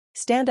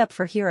Stand Up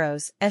for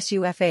Heroes,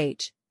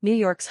 SUFH, New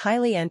York's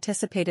highly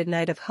anticipated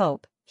night of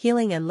hope,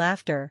 healing and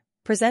laughter,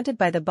 presented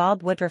by the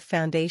Bob Woodruff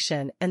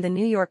Foundation and the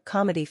New York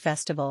Comedy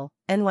Festival,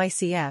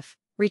 NYCF,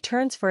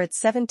 returns for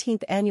its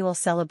 17th annual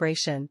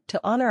celebration to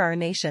honor our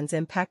nation's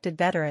impacted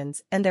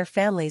veterans and their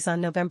families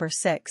on November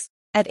 6,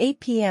 at 8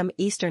 p.m.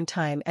 Eastern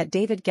Time at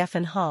David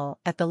Geffen Hall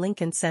at the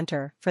Lincoln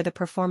Center for the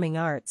Performing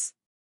Arts.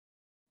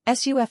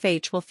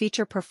 SUFH will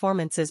feature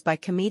performances by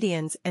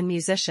comedians and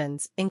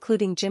musicians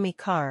including Jimmy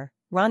Carr,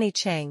 Ronnie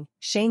Chang,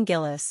 Shane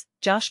Gillis,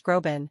 Josh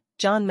Groban,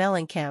 John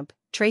Mellencamp,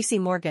 Tracy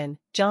Morgan,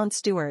 Jon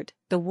Stewart,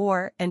 The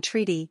War and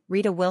Treaty,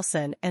 Rita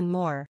Wilson and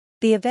more.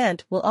 The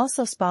event will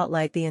also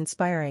spotlight the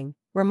inspiring,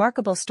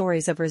 remarkable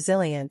stories of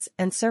resilience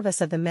and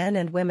service of the men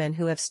and women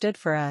who have stood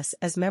for us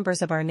as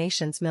members of our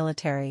nation's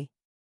military.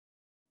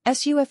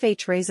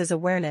 SUFH raises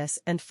awareness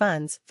and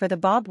funds for the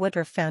Bob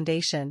Woodruff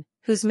Foundation,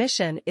 whose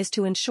mission is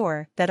to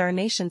ensure that our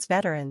nation's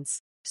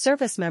veterans,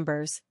 service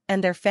members,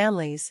 and their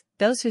families,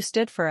 those who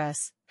stood for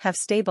us, have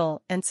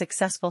stable and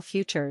successful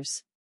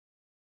futures.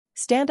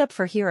 Stand Up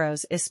for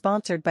Heroes is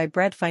sponsored by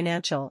Bread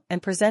Financial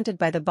and presented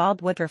by the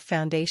Bob Woodruff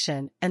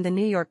Foundation and the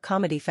New York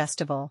Comedy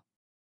Festival.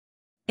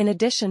 In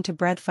addition to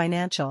Bread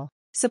Financial,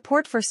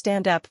 support for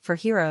Stand Up for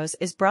Heroes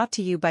is brought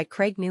to you by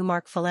Craig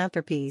Newmark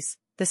Philanthropies,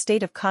 the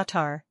State of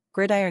Qatar,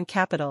 Gridiron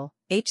Capital,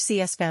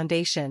 HCS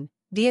Foundation,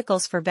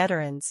 Vehicles for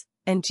Veterans,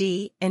 and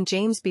G. and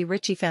James B.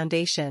 Ritchie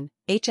Foundation,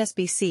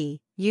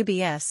 HSBC,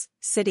 UBS,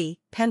 Citi,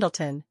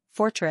 Pendleton,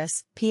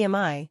 Fortress,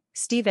 PMI,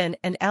 Stephen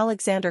and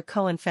Alexander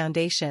Cohen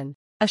Foundation,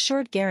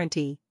 Assured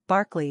Guarantee,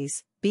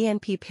 Barclays,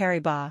 BNP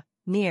Paribas,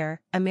 NIR,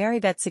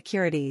 Amerivet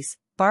Securities,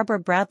 Barbara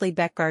Bradley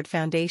Beckgard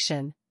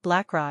Foundation,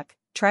 BlackRock,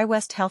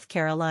 TriWest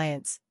Healthcare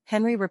Alliance,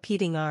 Henry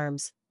Repeating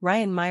Arms,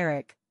 Ryan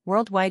Myrick,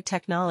 Worldwide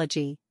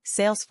Technology,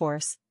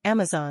 Salesforce,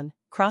 Amazon,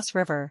 Cross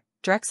River,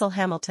 Drexel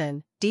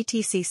Hamilton,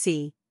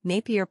 DTCC,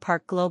 Napier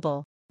Park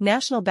Global,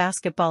 National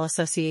Basketball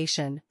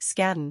Association,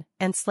 Skadden,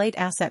 and Slate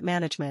Asset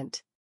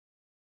Management.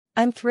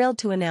 I'm thrilled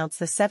to announce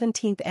the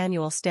 17th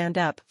annual Stand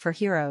Up for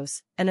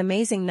Heroes, an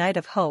amazing night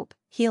of hope,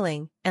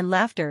 healing, and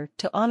laughter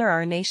to honor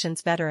our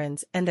nation's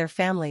veterans and their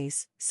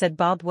families, said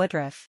Bob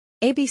Woodruff,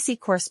 ABC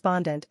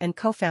correspondent and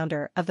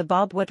co-founder of the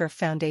Bob Woodruff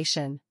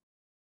Foundation.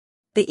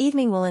 The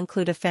evening will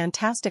include a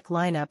fantastic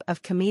lineup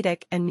of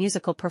comedic and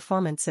musical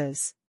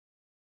performances.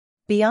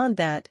 Beyond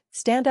that,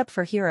 Stand Up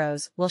for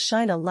Heroes will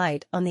shine a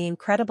light on the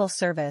incredible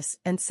service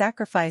and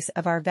sacrifice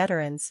of our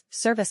veterans,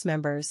 service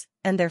members,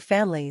 and their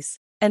families,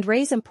 and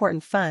raise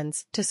important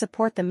funds to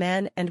support the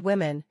men and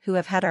women who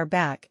have had our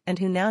back and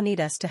who now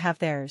need us to have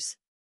theirs.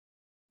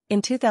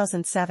 In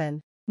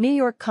 2007, New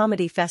York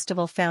Comedy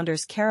Festival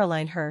founders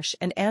Caroline Hirsch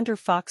and Andrew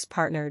Fox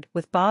partnered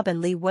with Bob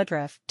and Lee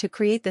Woodruff to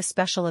create this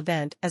special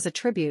event as a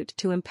tribute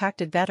to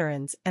impacted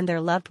veterans and their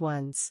loved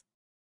ones.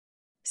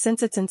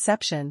 Since its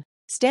inception,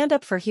 Stand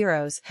Up for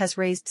Heroes has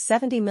raised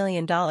 $70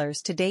 million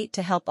to date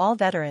to help all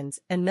veterans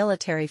and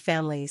military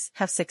families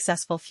have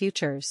successful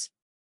futures.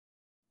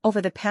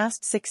 Over the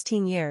past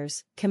 16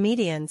 years,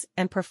 comedians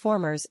and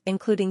performers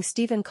including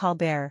Stephen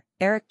Colbert,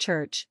 Eric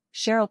Church,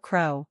 Sheryl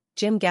Crow,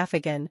 Jim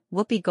Gaffigan,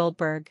 Whoopi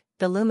Goldberg,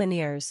 The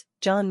Lumineers,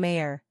 John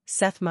Mayer,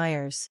 Seth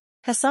Meyers,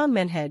 Hassan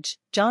Minhaj,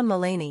 John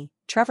Mulaney,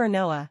 Trevor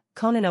Noah,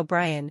 Conan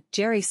O'Brien,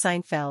 Jerry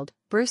Seinfeld,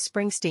 Bruce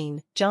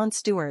Springsteen, Jon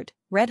Stewart,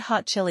 Red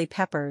Hot Chili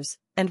Peppers,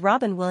 and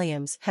Robin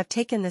Williams have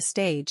taken the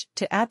stage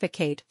to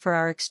advocate for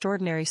our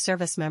extraordinary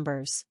service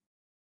members.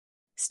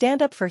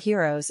 Stand Up for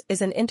Heroes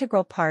is an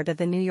integral part of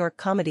the New York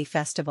Comedy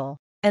Festival,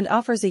 and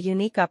offers a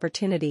unique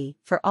opportunity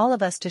for all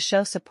of us to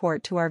show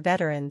support to our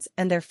veterans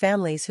and their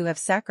families who have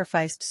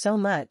sacrificed so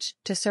much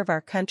to serve our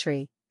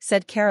country,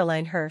 said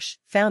Caroline Hirsch,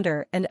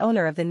 founder and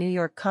owner of the New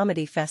York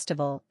Comedy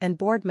Festival and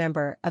board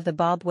member of the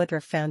Bob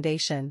Woodruff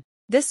Foundation.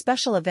 This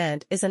special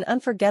event is an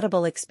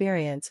unforgettable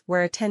experience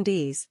where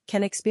attendees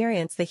can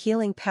experience the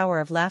healing power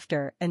of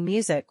laughter and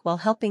music while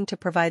helping to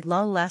provide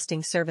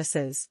long-lasting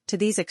services to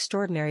these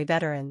extraordinary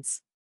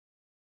veterans.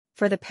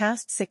 For the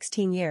past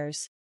 16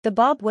 years, the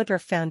Bob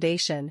Woodruff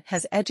Foundation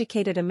has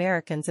educated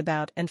Americans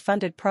about and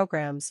funded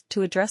programs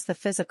to address the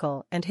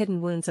physical and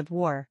hidden wounds of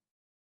war.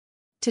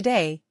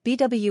 Today,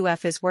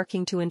 BWF is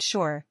working to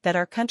ensure that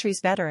our country's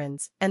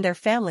veterans and their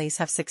families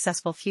have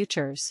successful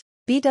futures.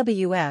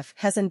 BWF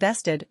has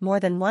invested more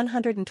than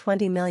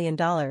 $120 million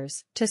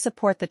to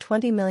support the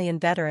 20 million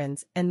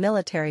veterans and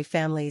military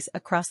families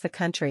across the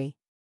country.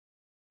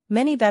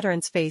 Many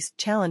veterans face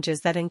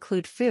challenges that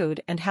include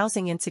food and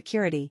housing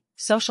insecurity,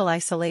 social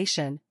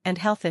isolation, and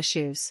health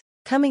issues.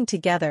 Coming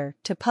together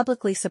to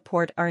publicly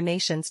support our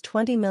nation's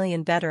 20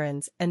 million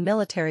veterans and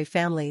military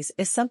families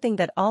is something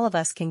that all of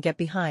us can get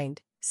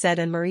behind, said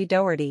Anne-Marie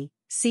Doherty,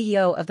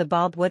 CEO of the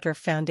Bob Woodruff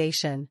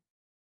Foundation.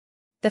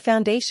 The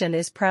foundation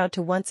is proud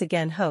to once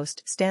again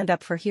host Stand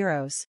Up for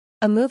Heroes,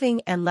 a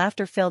moving and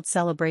laughter-filled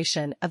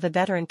celebration of the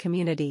veteran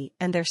community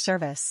and their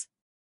service.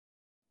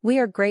 We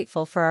are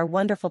grateful for our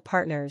wonderful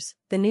partners,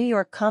 the New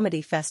York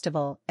Comedy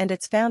Festival and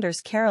its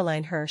founders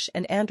Caroline Hirsch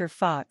and Andrew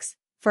Fox,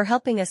 for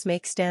helping us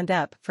make Stand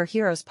Up for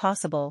Heroes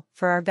possible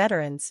for our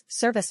veterans,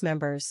 service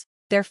members,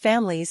 their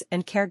families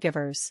and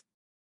caregivers.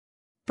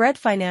 Bread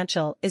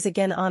Financial is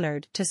again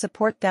honored to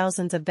support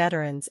thousands of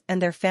veterans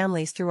and their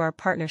families through our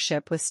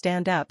partnership with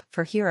Stand Up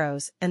for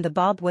Heroes and the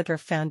Bob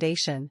Woodruff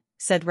Foundation,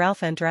 said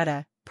Ralph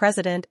Andretta,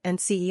 President and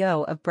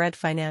CEO of Bread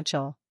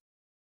Financial.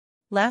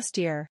 Last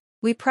year,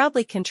 we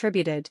proudly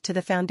contributed to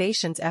the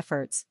Foundation's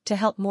efforts to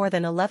help more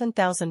than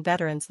 11,000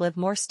 veterans live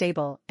more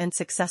stable and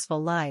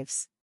successful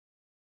lives.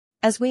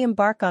 As we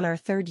embark on our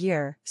third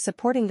year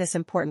supporting this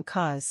important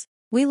cause,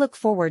 we look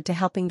forward to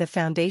helping the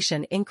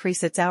Foundation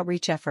increase its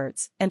outreach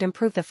efforts and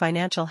improve the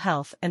financial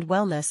health and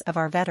wellness of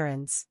our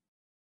veterans.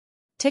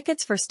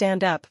 Tickets for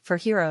Stand Up for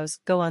Heroes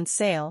go on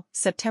sale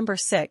September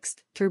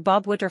 6th through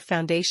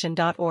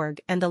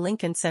bobwoodrufffoundation.org and the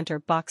Lincoln Center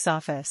box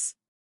office.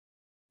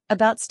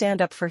 About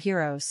Stand Up for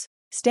Heroes.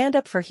 Stand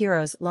Up for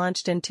Heroes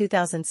launched in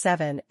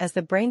 2007 as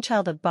the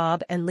brainchild of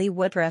Bob and Lee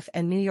Woodruff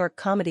and New York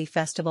Comedy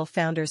Festival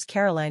founders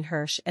Caroline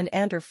Hirsch and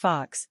Andrew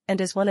Fox, and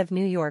is one of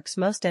New York's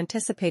most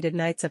anticipated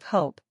nights of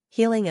hope,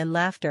 healing and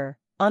laughter,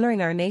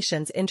 honoring our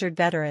nation's injured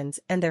veterans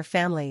and their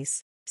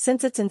families.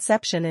 Since its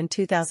inception in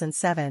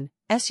 2007,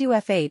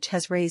 SUFH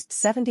has raised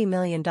 $70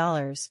 million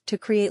to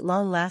create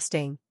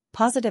long-lasting,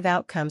 positive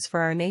outcomes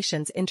for our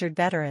nation's injured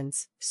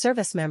veterans,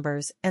 service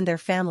members, and their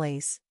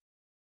families.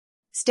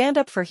 Stand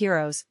Up for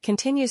Heroes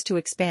continues to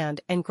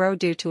expand and grow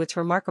due to its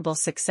remarkable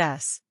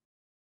success.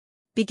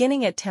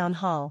 Beginning at Town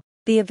Hall,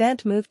 the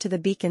event moved to the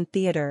Beacon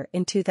Theater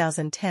in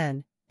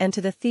 2010, and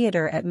to the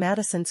theater at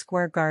Madison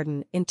Square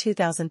Garden in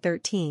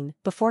 2013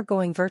 before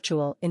going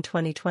virtual in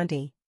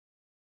 2020.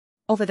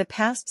 Over the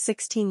past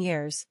 16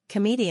 years,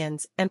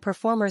 comedians and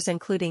performers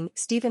including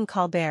Stephen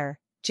Colbert,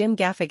 Jim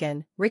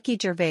Gaffigan, Ricky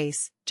Gervais,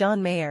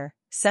 John Mayer,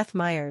 Seth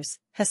Meyers,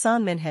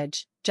 Hassan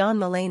Minhaj, John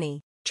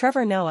Mulaney,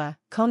 Trevor Noah,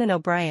 Conan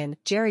O'Brien,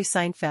 Jerry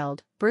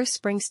Seinfeld, Bruce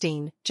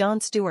Springsteen,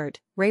 Jon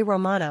Stewart, Ray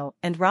Romano,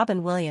 and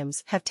Robin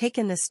Williams have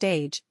taken the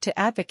stage to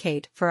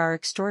advocate for our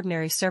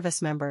extraordinary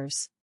service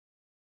members.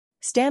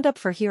 Stand Up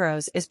for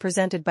Heroes is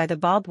presented by the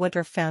Bob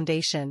Woodruff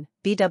Foundation,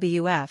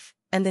 BWF,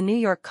 and the New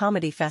York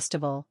Comedy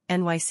Festival,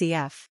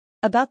 NYCF.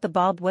 About the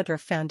Bob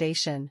Woodruff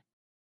Foundation.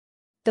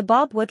 The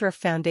Bob Woodruff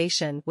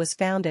Foundation was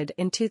founded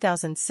in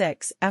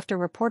 2006 after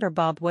reporter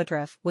Bob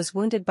Woodruff was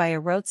wounded by a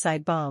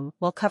roadside bomb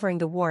while covering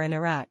the war in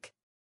Iraq.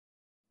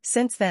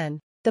 Since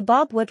then, the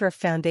Bob Woodruff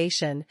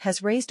Foundation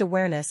has raised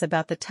awareness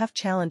about the tough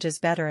challenges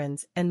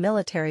veterans and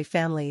military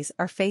families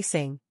are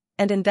facing,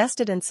 and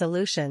invested in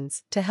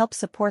solutions to help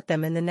support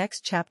them in the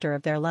next chapter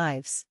of their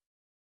lives.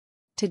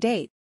 To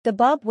date, the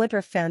Bob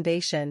Woodruff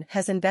Foundation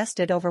has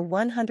invested over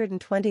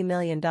 $120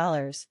 million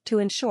to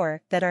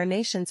ensure that our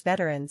nation's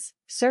veterans,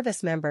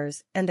 service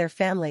members, and their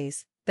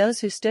families, those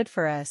who stood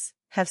for us,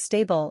 have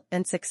stable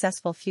and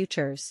successful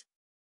futures.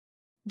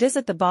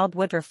 Visit the Bob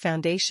Woodruff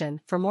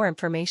Foundation for more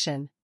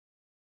information.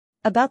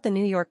 About the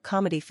New York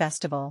Comedy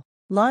Festival.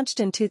 Launched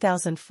in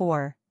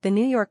 2004, the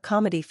New York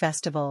Comedy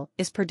Festival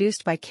is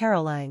produced by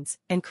Carolines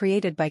and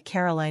created by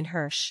Caroline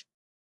Hirsch.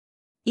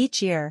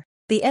 Each year,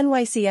 the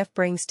NYCF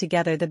brings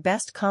together the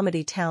best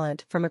comedy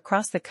talent from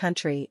across the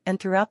country and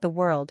throughout the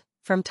world,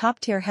 from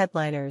top-tier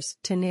headliners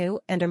to new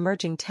and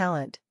emerging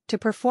talent, to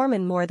perform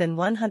in more than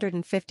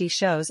 150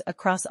 shows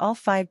across all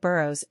 5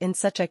 boroughs in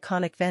such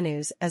iconic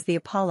venues as the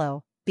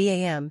Apollo,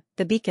 BAM,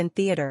 the Beacon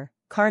Theater,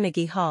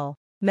 Carnegie Hall,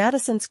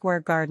 Madison Square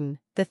Garden,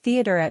 the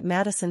theater at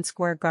Madison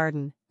Square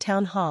Garden,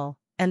 Town Hall,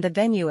 and the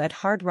venue at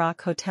Hard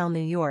Rock Hotel New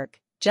York,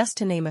 just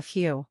to name a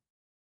few.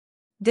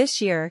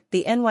 This year,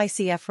 the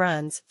NYCF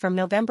runs from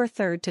November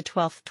 3 to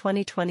 12,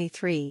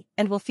 2023,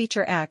 and will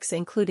feature acts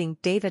including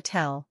Dave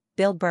Attell,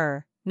 Bill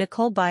Burr,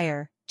 Nicole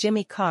Byer,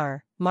 Jimmy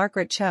Carr,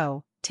 Margaret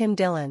Cho, Tim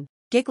Dillon,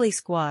 Giggly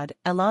Squad,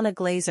 Ilana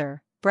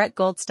Glazer, Brett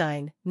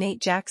Goldstein,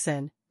 Nate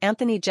Jackson,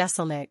 Anthony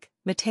Jeselnik,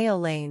 Mateo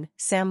Lane,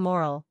 Sam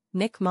Morrill,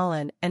 Nick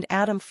Mullen, and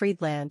Adam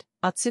Friedland,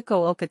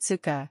 Atsuko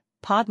Okatsuka,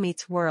 Pod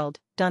Meets World,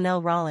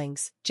 Donnell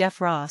Rawlings, Jeff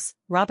Ross,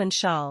 Robin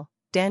Schall,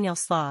 Daniel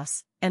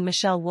Sloss, and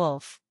Michelle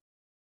Wolf.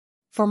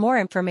 For more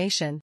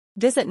information,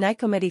 visit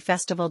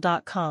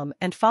NYComedyFestival.com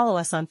and follow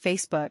us on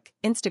Facebook,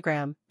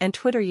 Instagram, and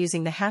Twitter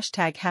using the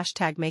hashtag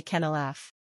 #MakeHannahLaugh.